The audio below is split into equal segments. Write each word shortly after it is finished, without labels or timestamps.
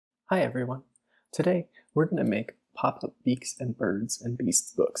Hi everyone. Today we're going to make pop-up beaks and birds and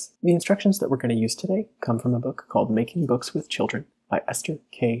beasts books. The instructions that we're going to use today come from a book called Making Books with Children by Esther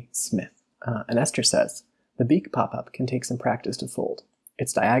K Smith. And Esther says, the beak pop-up can take some practice to fold.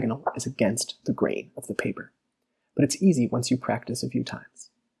 Its diagonal is against the grain of the paper. But it's easy once you practice a few times.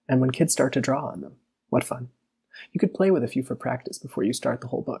 And when kids start to draw on them, what fun. You could play with a few for practice before you start the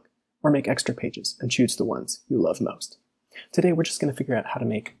whole book, or make extra pages and choose the ones you love most. Today we're just going to figure out how to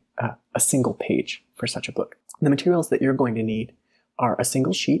make a single page for such a book. The materials that you're going to need are a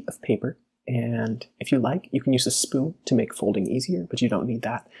single sheet of paper, and if you like, you can use a spoon to make folding easier, but you don't need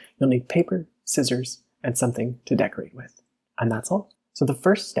that. You'll need paper, scissors, and something to decorate with. And that's all. So the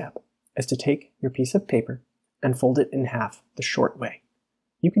first step is to take your piece of paper and fold it in half the short way.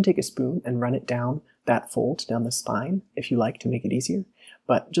 You can take a spoon and run it down that fold, down the spine, if you like to make it easier,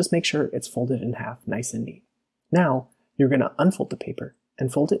 but just make sure it's folded in half nice and neat. Now, you're going to unfold the paper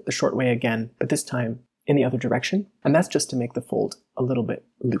and fold it the short way again, but this time in the other direction, and that's just to make the fold a little bit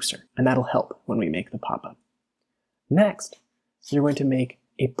looser, and that'll help when we make the pop-up. Next, you're going to make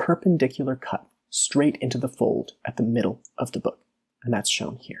a perpendicular cut straight into the fold at the middle of the book, and that's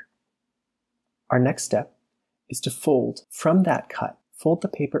shown here. Our next step is to fold from that cut, fold the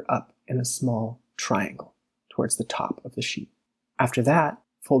paper up in a small triangle towards the top of the sheet. After that,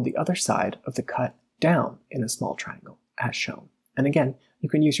 fold the other side of the cut down in a small triangle, as shown. And again, you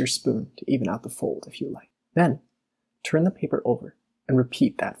can use your spoon to even out the fold if you like. Then, turn the paper over and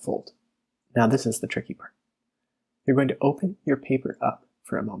repeat that fold. Now this is the tricky part. You're going to open your paper up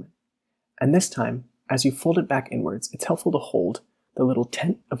for a moment. And this time, as you fold it back inwards, it's helpful to hold the little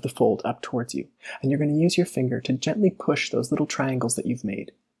tent of the fold up towards you. And you're going to use your finger to gently push those little triangles that you've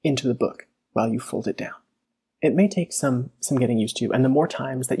made into the book while you fold it down. It may take some getting used to, and the more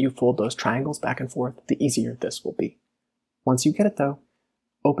times that you fold those triangles back and forth, the easier this will be. Once you get it though,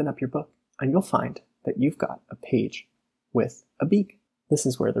 open up your book and you'll find that you've got a page with a beak. This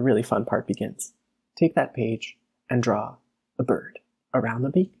is where the really fun part begins. Take that page and draw a bird around the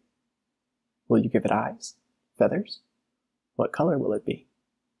beak. Will you give it eyes? Feathers? What color will it be?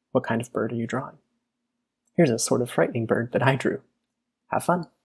 What kind of bird are you drawing? Here's a sort of frightening bird that I drew. Have fun!